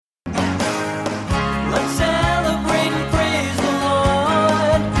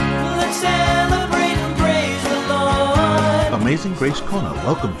Amazing Grace Kona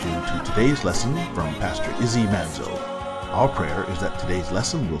welcomes you to today's lesson from Pastor Izzy Manzo. Our prayer is that today's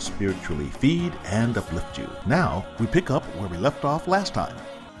lesson will spiritually feed and uplift you. Now, we pick up where we left off last time.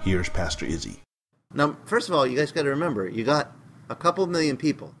 Here's Pastor Izzy. Now, first of all, you guys got to remember, you got a couple million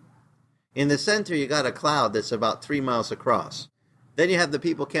people. In the center, you got a cloud that's about 3 miles across. Then you have the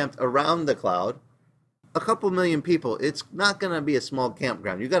people camped around the cloud. A couple million people. It's not going to be a small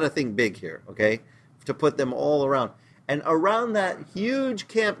campground. You got to think big here, okay, to put them all around. And around that huge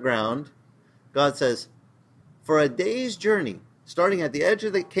campground, God says, for a day's journey, starting at the edge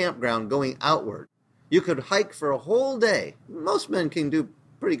of the campground going outward, you could hike for a whole day. Most men can do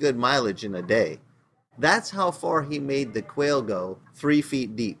pretty good mileage in a day. That's how far he made the quail go, 3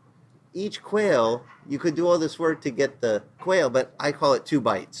 feet deep. Each quail, you could do all this work to get the quail, but I call it 2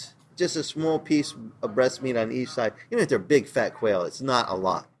 bites. Just a small piece of breast meat on each side. Even if they're big fat quail, it's not a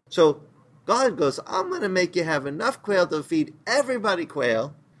lot. So God goes, I'm going to make you have enough quail to feed everybody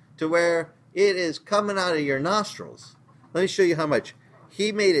quail to where it is coming out of your nostrils. Let me show you how much.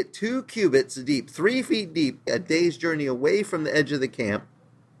 He made it 2 cubits deep, 3 feet deep, a day's journey away from the edge of the camp.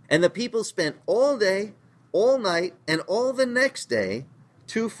 And the people spent all day, all night, and all the next day,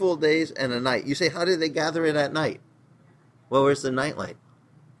 2 full days and a night. You say, how did they gather it at night? Well, where's the nightlight?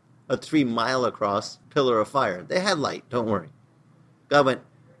 A 3 mile across pillar of fire. They had light, don't worry. God went,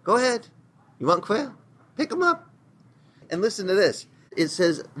 go ahead. You want quail? Pick them up. And listen to this. It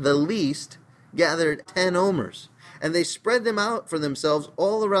says the least gathered 10 omers, and they spread them out for themselves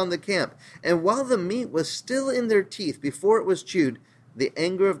all around the camp. And while the meat was still in their teeth before it was chewed, the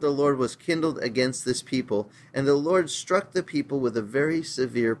anger of the Lord was kindled against this people, and the Lord struck the people with a very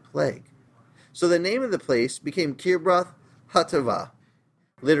severe plague. So the name of the place became Kibroth Hattaavah,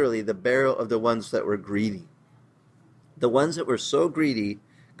 literally the barrel of the ones that were greedy. The ones that were so greedy,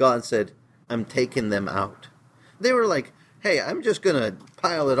 God said, I'm taking them out. They were like, hey, I'm just going to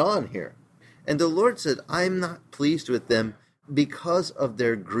pile it on here. And the Lord said, I'm not pleased with them because of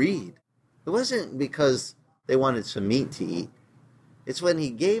their greed. It wasn't because they wanted some meat to eat. It's when he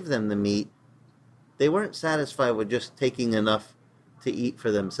gave them the meat, they weren't satisfied with just taking enough to eat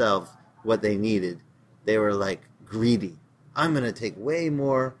for themselves what they needed. They were like greedy. I'm going to take way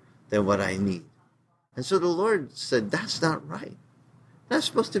more than what I need. And so the Lord said, that's not right. Not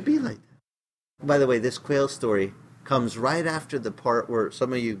supposed to be like that. By the way, this quail story comes right after the part where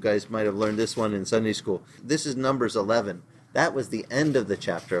some of you guys might have learned this one in Sunday school. This is Numbers 11. That was the end of the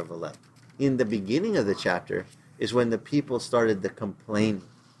chapter of 11. In the beginning of the chapter is when the people started the complaining.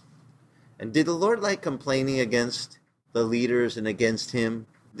 And did the Lord like complaining against the leaders and against him?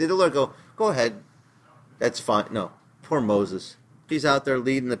 Did the Lord go ahead, that's fine? No. Poor Moses. He's out there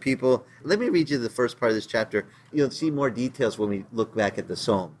leading the people. Let me read you the first part of this chapter. You'll see more details when we look back at the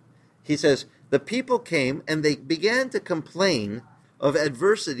psalm. He says, the people came and they began to complain of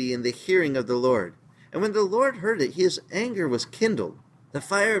adversity in the hearing of the Lord. And when the Lord heard it, his anger was kindled. The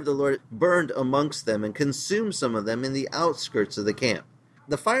fire of the Lord burned amongst them and consumed some of them in the outskirts of the camp.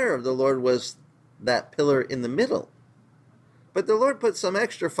 The fire of the Lord was that pillar in the middle. But the Lord put some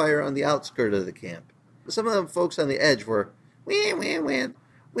extra fire on the outskirt of the camp. Some of the folks on the edge were, we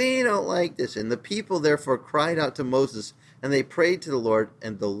don't like this. And the people therefore cried out to Moses, and they prayed to the Lord,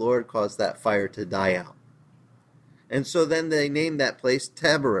 and the Lord caused that fire to die out. And so then they named that place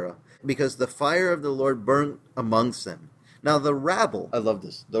Taberah, because the fire of the Lord burned amongst them. Now the rabble, I love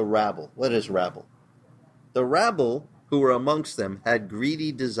this, the rabble. What is rabble? The rabble who were amongst them had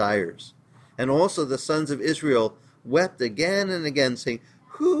greedy desires. And also the sons of Israel wept again and again, saying,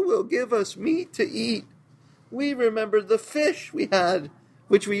 who will give us meat to eat? We remembered the fish we had,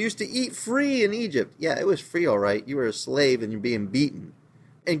 which we used to eat free in Egypt. Yeah, it was free, all right. You were a slave and you're being beaten.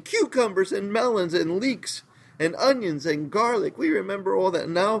 And cucumbers and melons and leeks and onions and garlic. We remember all that.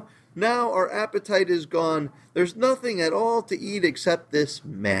 Now our appetite is gone. There's nothing at all to eat except this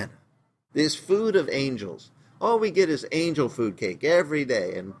manna, this food of angels. All we get is angel food cake every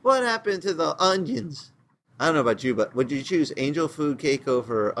day. And what happened to the onions? I don't know about you, but would you choose angel food cake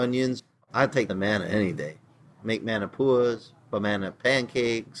over onions? I'd take the manna any day. Make manna puas, banana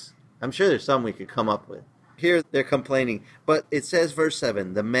pancakes. I'm sure there's some we could come up with. Here they're complaining. But it says, verse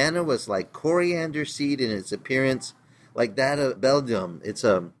 7, the manna was like coriander seed in its appearance, like that of Belgium. It's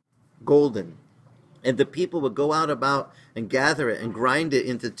golden. And the people would go out about and gather it and grind it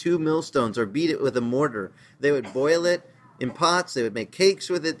into 2 millstones or beat it with a mortar. They would boil it in pots. They would make cakes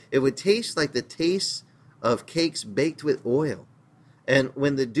with it. It would taste like the taste of cakes baked with oil. And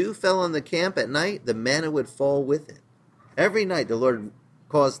when the dew fell on the camp at night, the manna would fall with it. Every night the Lord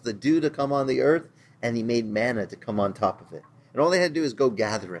caused the dew to come on the earth, and he made manna to come on top of it. And all they had to do is go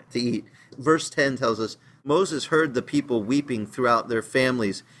gather it to eat. Verse 10 tells us, Moses heard the people weeping throughout their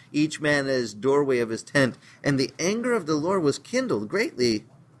families, each man at his doorway of his tent, and the anger of the Lord was kindled greatly,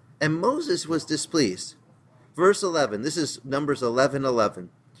 and Moses was displeased. Verse 11, this is Numbers 11:11.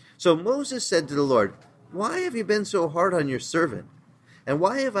 So Moses said to the Lord, why have you been so hard on your servant? And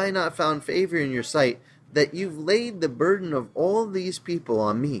why have I not found favor in your sight, that you've laid the burden of all these people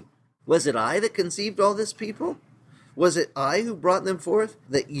on me? Was it I that conceived all this people? Was it I who brought them forth,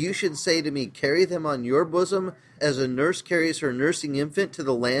 that you should say to me, carry them on your bosom, as a nurse carries her nursing infant to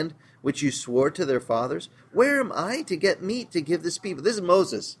the land which you swore to their fathers? Where am I to get meat to give this people? This is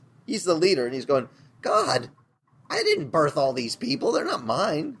Moses. He's the leader, and he's going, God, I didn't birth all these people. They're not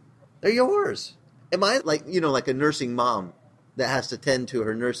mine. They're yours. Am I like a nursing mom that has to tend to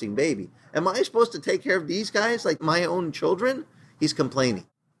her nursing baby? Am I supposed to take care of these guys like my own children? He's complaining.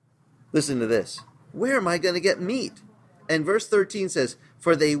 Listen to this. Where am I going to get meat? And verse 13 says,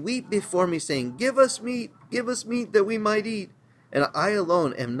 for they weep before me, saying, give us meat that we might eat. And I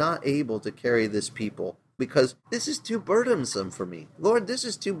alone am not able to carry this people, because this is too burdensome for me. Lord, this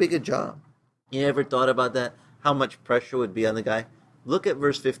is too big a job. You ever thought about that? How much pressure would be on the guy? Look at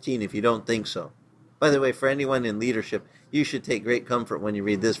verse 15 if you don't think so. By the way, for anyone in leadership, you should take great comfort when you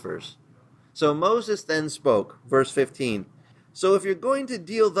read this verse. So Moses then spoke, verse 15, so if you're going to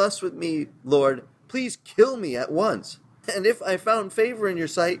deal thus with me, Lord, please kill me at once. And if I found favor in your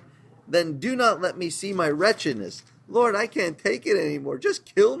sight, then do not let me see my wretchedness. Lord, I can't take it anymore.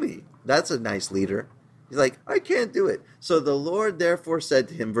 Just kill me. That's a nice leader. He's like, I can't do it. So the Lord therefore said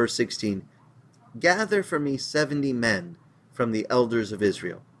to him, verse 16, gather for me 70 men from the elders of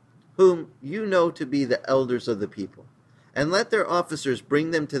Israel, whom you know to be the elders of the people, and let their officers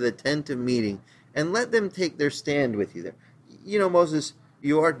bring them to the tent of meeting, and let them take their stand with you there. You know, Moses,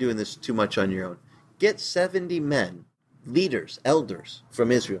 you are doing this too much on your own. Get 70 men, leaders, elders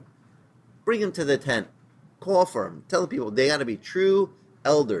from Israel. Bring them to the tent. Call for them. Tell the people they got to be true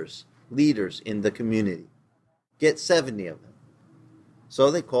elders, leaders in the community. Get 70 of them. So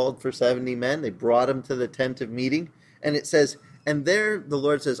they called for 70 men. They brought them to the tent of meeting. And it says, and there the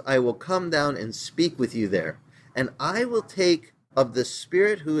Lord says, I will come down and speak with you there. And I will take of the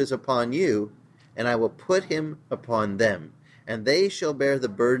Spirit who is upon you, and I will put him upon them. And they shall bear the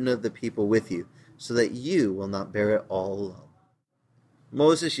burden of the people with you, so that you will not bear it all alone.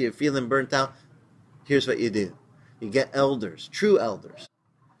 Moses, you're feeling burnt out? Here's what you do. You get elders, true elders.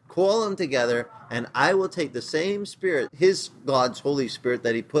 Call them together, and I will take the same Spirit, his God's Holy Spirit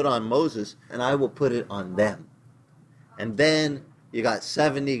that he put on Moses, and I will put it on them. And then you got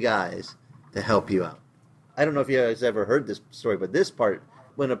 70 guys to help you out. I don't know if you guys ever heard this story, but this part,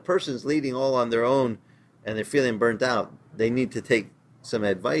 when a person's leading all on their own and they're feeling burnt out, they need to take some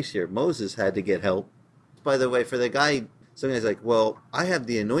advice here. Moses had to get help. By the way, for the guy, some guy's like, well, I have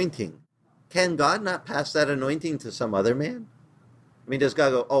the anointing. Can God not pass that anointing to some other man? I mean, does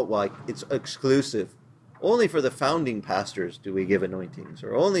God go, oh, well, it's exclusive. Only for the founding pastors do we give anointings,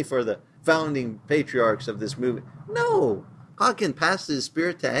 or only for the founding patriarchs of this movement. No, God can pass his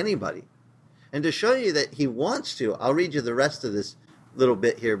Spirit to anybody. And to show you that he wants to, I'll read you the rest of this little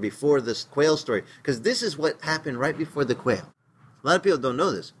bit here before this quail story, because this is what happened right before the quail. A lot of people don't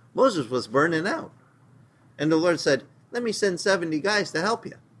know this. Moses was burning out. And the Lord said, let me send 70 guys to help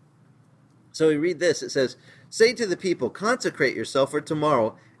you. So we read this. It says, say to the people, consecrate yourself for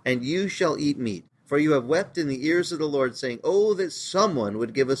tomorrow, and you shall eat meat. For you have wept in the ears of the Lord, saying, oh, that someone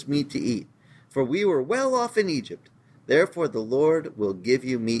would give us meat to eat. For we were well off in Egypt. Therefore the Lord will give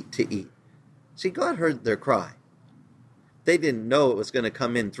you meat to eat. See, God heard their cry. They didn't know it was going to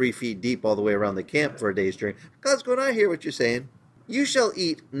come in 3 feet deep all the way around the camp for a day's journey. God's going, I hear what you're saying. You shall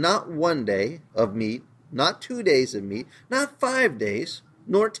eat not 1 day of meat, not 2 days of meat, not 5 days,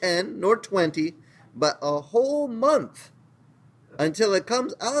 nor 10, nor 20, but a whole month, until it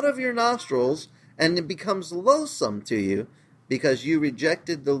comes out of your nostrils and it becomes loathsome to you, because you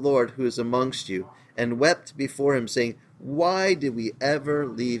rejected the Lord who is amongst you, and wept before him, saying, why did we ever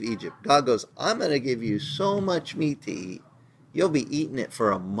leave Egypt? God goes, I'm going to give you so much meat to eat, you'll be eating it for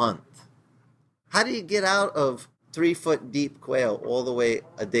a month. How do you get out of 3 foot deep quail all the way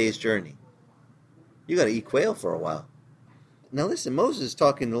a day's journey? You got to eat quail for a while. Now listen, Moses is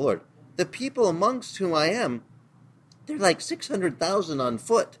talking to the Lord. The people amongst whom I am, they're like 600,000 on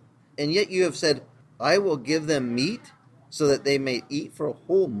foot. And yet you have said, I will give them meat so that they may eat for a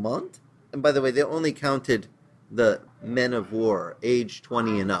whole month? And by the way, they only counted the men of war, age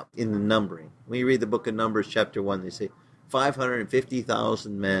 20 and up, in the numbering. When you read the book of Numbers, chapter 1, they say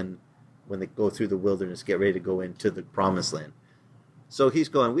 550,000 men, when they go through the wilderness, get ready to go into the promised land. So he's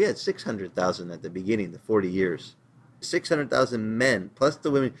going, we had 600,000 at the beginning, the 40 years. 600,000 men, plus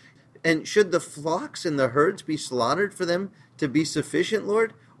the women. And should the flocks and the herds be slaughtered for them to be sufficient,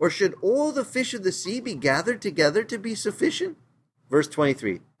 Lord? Or should all the fish of the sea be gathered together to be sufficient? Verse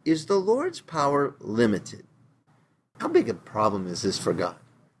 23, is the Lord's power limited? How big a problem is this for God?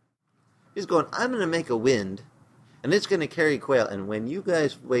 He's going, I'm going to make a wind, and it's going to carry quail. And when you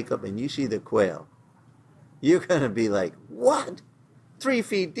guys wake up and you see the quail, you're going to be like, what? 3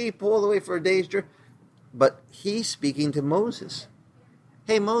 feet deep all the way for a day's journey? But he's speaking to Moses.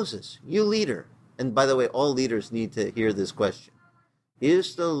 Hey, Moses, you leader. And by the way, all leaders need to hear this question.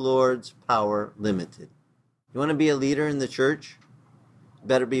 Is the Lord's power limited? You want to be a leader in the church?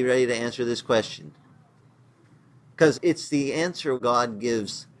 Better be ready to answer this question. Because it's the answer God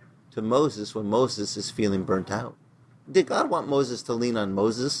gives to Moses when Moses is feeling burnt out. Did God want Moses to lean on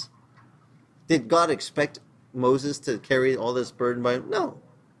Moses? Did God expect Moses to carry all this burden by him? No.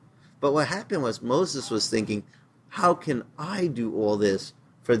 But what happened was Moses was thinking, how can I do all this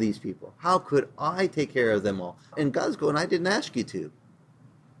for these people? How could I take care of them all? And God's going, I didn't ask you to.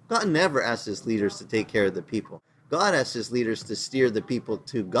 God never asks his leaders to take care of the people. God asks his leaders to steer the people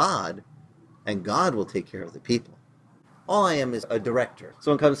to God, and God will take care of the people. All I am is a director.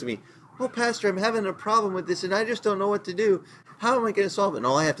 Someone comes to me, oh, Pastor, I'm having a problem with this, and I just don't know what to do. How am I going to solve it? And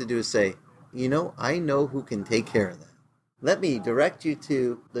all I have to do is say, I know who can take care of that. Let me direct you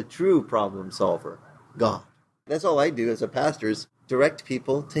to the true problem solver, God. That's all I do as a pastor is direct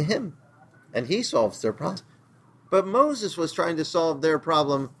people to him, and he solves their problem. But Moses was trying to solve their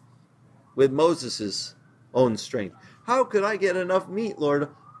problem with Moses' own strength. How could I get enough meat, Lord,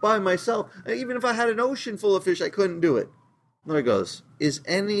 by myself? Even if I had an ocean full of fish, I couldn't do it. Lord goes, is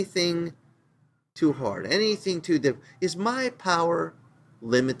anything too hard? Anything too difficult? Is my power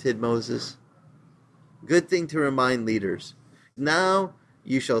limited, Moses? Good thing to remind leaders. Now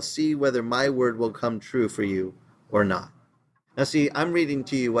you shall see whether my word will come true for you or not. Now see, I'm reading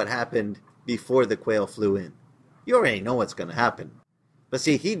to you what happened before the quail flew in. You already know what's going to happen. But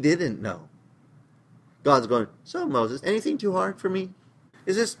see, he didn't know. God's going, so Moses, anything too hard for me?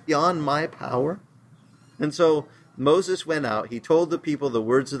 Is this beyond my power? And so Moses went out, he told the people the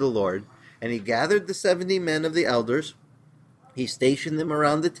words of the Lord, and he gathered the 70 men of the elders, he stationed them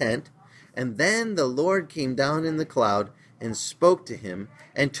around the tent, and then the Lord came down in the cloud and spoke to him,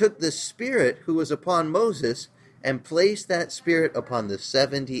 and took the Spirit who was upon Moses, and placed that Spirit upon the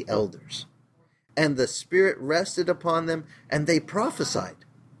 70 elders. And the Spirit rested upon them, and they prophesied.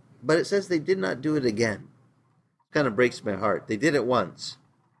 But it says they did not do it again. Kind of breaks my heart. They did it once.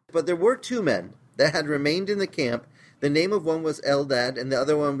 But there were 2 men that had remained in the camp. The name of one was Eldad, and the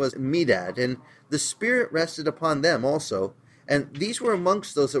other one was Medad. And the Spirit rested upon them also. And these were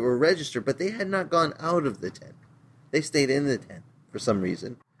amongst those that were registered, but they had not gone out of the tent. They stayed in the tent for some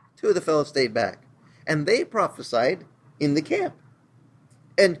reason. 2 of the fellows stayed back. And they prophesied in the camp.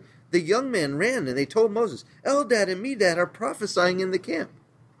 And the young men ran, and they told Moses, Eldad and Medad are prophesying in the camp.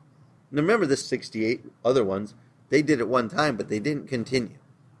 Now remember, the 68 other ones, they did it one time, but they didn't continue.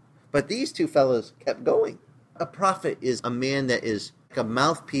 But these 2 fellows kept going. A prophet is a man that is like a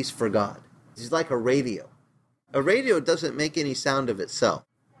mouthpiece for God. He's like a radio. A radio doesn't make any sound of itself.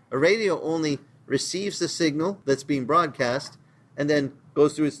 A radio only receives the signal that's being broadcast and then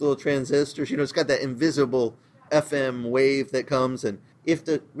goes through its little transistors. It's got that invisible FM wave that comes, and if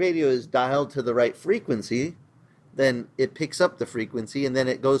the radio is dialed to the right frequency, then it picks up the frequency, and then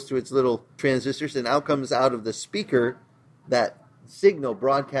it goes through its little transistors, and out comes out of the speaker that signal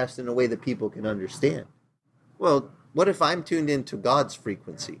broadcast in a way that people can understand. Well, what if I'm tuned into God's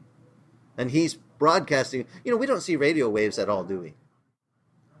frequency, and he's broadcasting? We don't see radio waves at all, do we?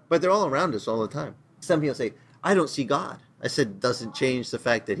 But they're all around us all the time. Some people say, I don't see God. I said, doesn't change the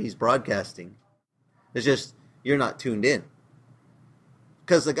fact that he's broadcasting. It's just, you're not tuned in.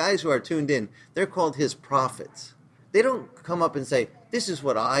 Because the guys who are tuned in, they're called his prophets. They don't come up and say, this is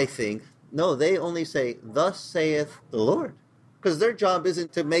what I think. No, they only say, thus saith the Lord. Because their job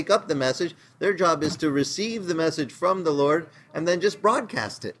isn't to make up the message. Their job is to receive the message from the Lord and then just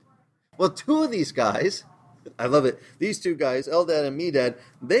broadcast it. Well, 2 of these guys, I love it, these 2 guys, Eldad and Medad,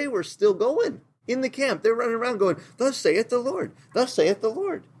 they were still going in the camp. They're running around going, thus saith the Lord, thus saith the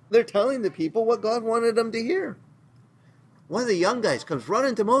Lord. They're telling the people what God wanted them to hear. One of the young guys comes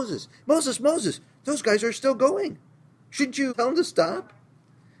running to Moses. Moses, those guys are still going. Shouldn't you tell them to stop?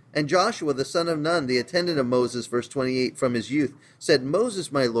 And Joshua, the son of Nun, the attendant of Moses, verse 28, from his youth, said,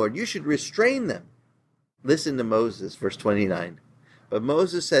 Moses, my Lord, you should restrain them. Listen to Moses, verse 29. But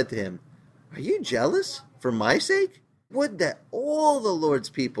Moses said to him, are you jealous for my sake? Would that all the Lord's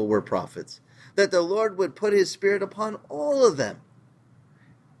people were prophets, that the Lord would put his Spirit upon all of them.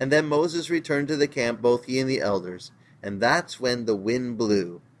 And then Moses returned to the camp, both he and the elders, and that's when the wind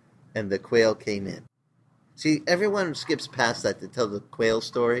blew, and the quail came in. See, everyone skips past that to tell the quail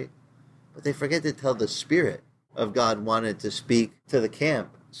story, but they forget to tell the Spirit of God wanted to speak to the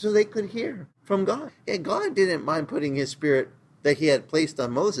camp so they could hear from God. Yeah, God didn't mind putting his Spirit that he had placed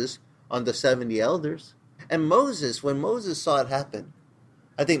on Moses on the 70 elders. And Moses, when Moses saw it happen,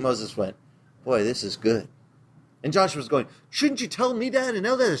 I think Moses went, boy, this is good. And Joshua was going, shouldn't you tell me that and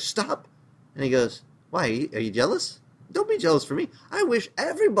now that it's stop? And he goes, why, are you jealous? Don't be jealous for me. I wish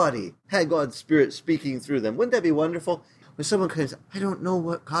everybody had God's Spirit speaking through them. Wouldn't that be wonderful? When someone comes, I don't know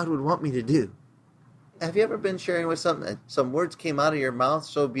what God would want me to do. Have you ever been sharing with something, some words came out of your mouth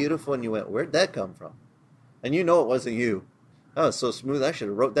so beautiful and you went, where'd that come from? And you know it wasn't you. Oh, it's so smooth, I should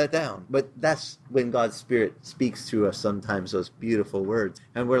have wrote that down. But that's when God's Spirit speaks to us sometimes, those beautiful words.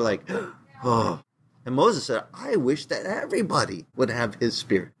 And we're like, oh. And Moses said, I wish that everybody would have his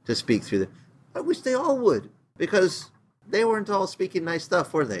Spirit to speak through them. I wish they all would, because they weren't all speaking nice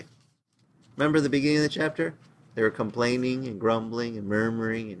stuff, were they? Remember the beginning of the chapter? They were complaining and grumbling and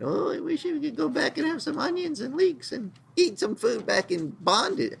murmuring and, oh, I wish we could go back and have some onions and leeks and eat some food back in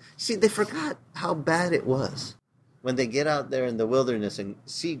bondage. See, they forgot how bad it was when they get out there in the wilderness and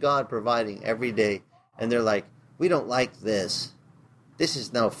see God providing every day, and they're like, we don't like this. This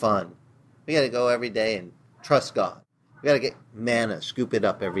is no fun. We got to go every day and trust God. We got to get manna, scoop it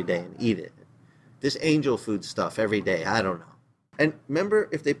up every day and eat it. This angel food stuff every day, I don't know. And remember,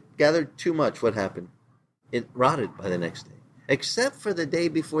 if they gathered too much, what happened? It rotted by the next day, except for the day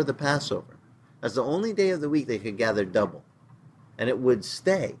before the Passover. That's the only day of the week they could gather double, and it would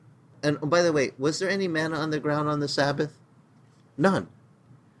stay. And oh, by the way, was there any manna on the ground on the Sabbath? None.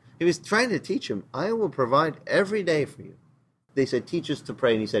 He was trying to teach them, I will provide every day for you. They said, teach us to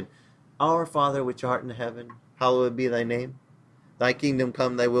pray. And he said, Our Father which art in heaven, hallowed be thy name. Thy kingdom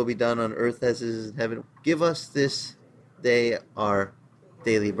come, thy will be done on earth as it is in heaven. Give us this day our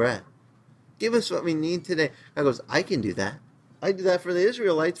daily bread. Give us what we need today. God goes, I can do that. I did that for the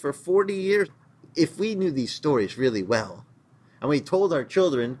Israelites for 40 years. If we knew these stories really well, and we told our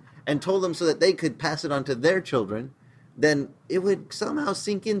children, and told them so that they could pass it on to their children, then it would somehow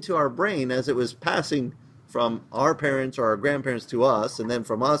sink into our brain as it was passing from our parents or our grandparents to us, and then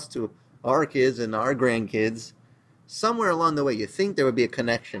from us to our kids and our grandkids. Somewhere along the way, you think there would be a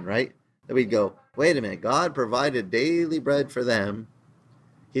connection, right? That we'd go, wait a minute, God provided daily bread for them.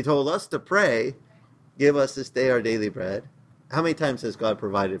 He told us to pray, give us this day our daily bread. How many times has God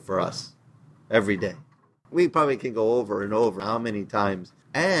provided for us? Every day. We probably can go over and over how many times.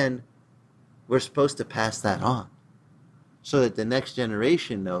 And we're supposed to pass that on so that the next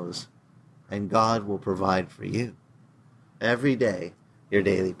generation knows, and God will provide for you every day your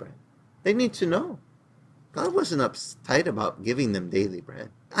daily bread. They need to know. God wasn't uptight about giving them daily bread.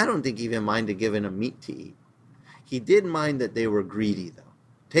 I don't think he even minded giving them meat to eat. He did mind that they were greedy, though.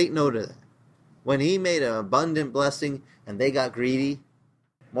 Take note of that. When he made an abundant blessing and they got greedy,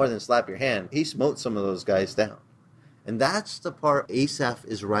 more than slap your hand, he smote some of those guys down. And that's the part Asaph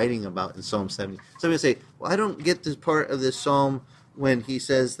is writing about in Psalm 70. Somebody say, well, I don't get this part of this psalm when he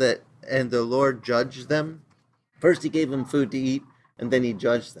says that, and the Lord judged them. First he gave them food to eat, and then he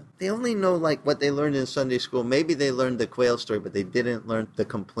judged them. They only know like what they learned in Sunday school. Maybe they learned the quail story, but they didn't learn the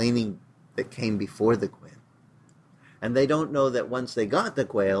complaining that came before the quail. And they don't know that once they got the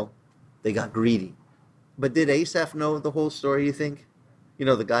quail, they got greedy. But did Asaph know the whole story, you think? You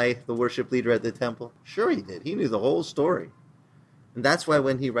know, the guy, the worship leader at the temple? Sure he did. He knew the whole story. And that's why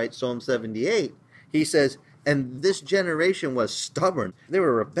when he writes Psalm 78, he says, and this generation was stubborn. They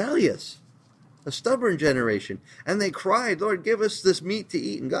were rebellious. A stubborn generation. And they cried, Lord, give us this meat to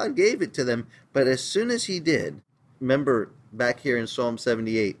eat. And God gave it to them. But as soon as he did, remember back here in Psalm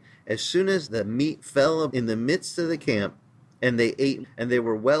 78, as soon as the meat fell in the midst of the camp, and they ate, and they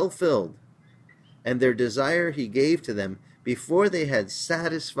were well filled, and their desire he gave to them, before they had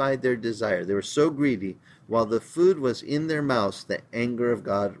satisfied their desire, they were so greedy, while the food was in their mouths, the anger of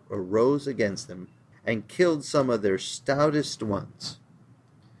God arose against them, and killed some of their stoutest ones.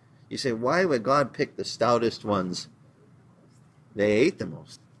 You say, why would God pick the stoutest ones? They ate the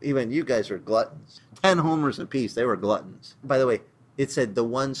most. Even you guys were gluttons. 10 homers apiece, they were gluttons. By the way, it said the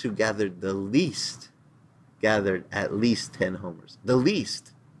ones who gathered the least gathered at least 10 homers. The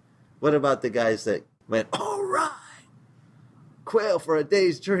least. What about the guys that went, all right, quail for a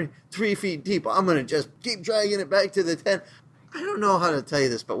day's journey, 3 feet deep. I'm going to just keep dragging it back to the tent. I don't know how to tell you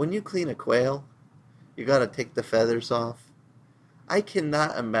this, but when you clean a quail, you got to take the feathers off. I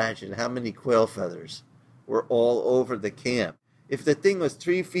cannot imagine how many quail feathers were all over the camp. If the thing was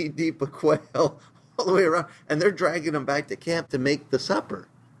 3 feet deep of quail all the way around, and they're dragging them back to camp to make the supper,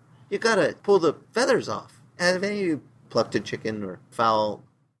 you got to pull the feathers off. And if any of you plucked a chicken or fowl,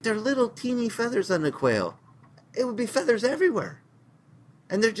 They're little teeny feathers on the quail. It would be feathers everywhere.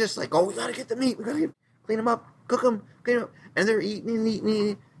 And they're just like, oh, we got to get the meat. We got to clean them up, cook them, clean them up. And they're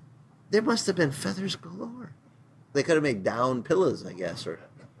eating. There must have been feathers galore. They could have made down pillows, I guess, or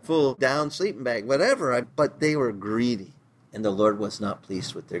full down sleeping bag, whatever. But they were greedy. And the Lord was not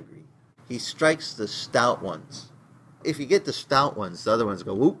pleased with their greed. He strikes the stout ones. If you get the stout ones, the other ones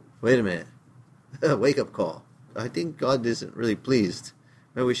go, whoop, wait a minute. Wake up call. I think God isn't really pleased.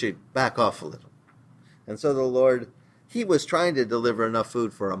 Maybe we should back off a little. And so the Lord, he was trying to deliver enough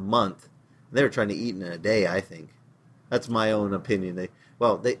food for a month. They were trying to eat in a day, I think. That's my own opinion.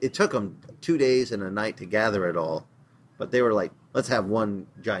 It took them 2 days and a night to gather it all. But they were like, let's have one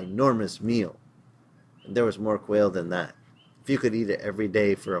ginormous meal. And there was more quail than that. If you could eat it every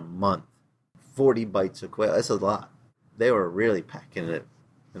day for a month, 40 bites of quail, that's a lot. They were really packing it.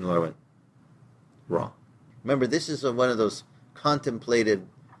 And the Lord went, wrong. Remember, this is one of those contemplative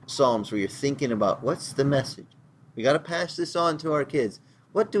psalms where you're thinking about, what's the message? We got to pass this on to our kids.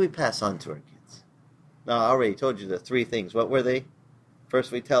 What do we pass on to our kids? Now, I already told you the 3 things. What were they?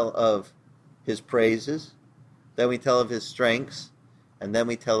 First, we tell of his praises. Then we tell of his strengths. And then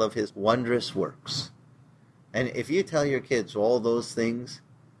we tell of his wondrous works. And if you tell your kids all those things,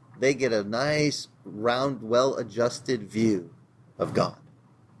 they get a nice, round, well-adjusted view of God.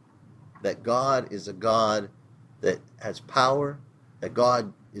 That God is a God that has power, that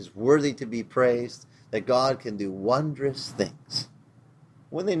God is worthy to be praised, that God can do wondrous things.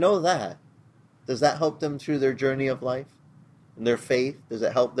 When they know that, does that help them through their journey of life? And their faith? Does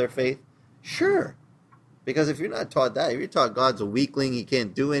it help their faith? Sure. Because if you're not taught that, if you're taught God's a weakling, he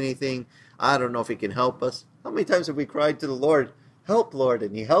can't do anything, I don't know if he can help us. How many times have we cried to the Lord, help, Lord,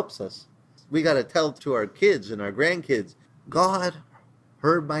 and he helps us? We got to tell to our kids and our grandkids, God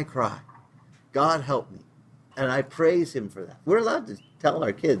heard my cry. God helped me. And I praise him for that. We're allowed to tell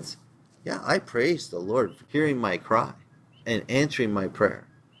our kids, yeah, I praise the Lord for hearing my cry and answering my prayer.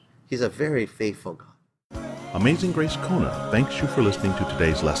 He's a very faithful God. Amazing Grace Kona thanks you for listening to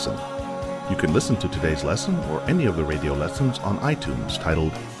today's lesson. You can listen to today's lesson or any of the radio lessons on iTunes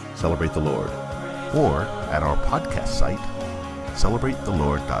titled Celebrate the Lord, or at our podcast site,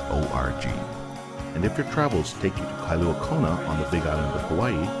 celebratethelord.org. And if your travels take you to Kailua Kona on the Big Island of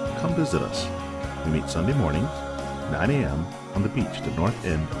Hawaii, come visit us. We meet Sunday mornings, 9 a.m. on the beach at the north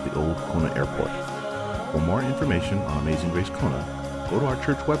end of the old Kona Airport. For more information on Amazing Grace Kona, go to our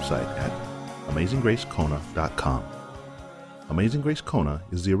church website at amazinggracekona.com. Amazing Grace Kona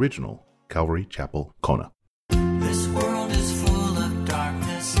is the original Calvary Chapel Kona. This world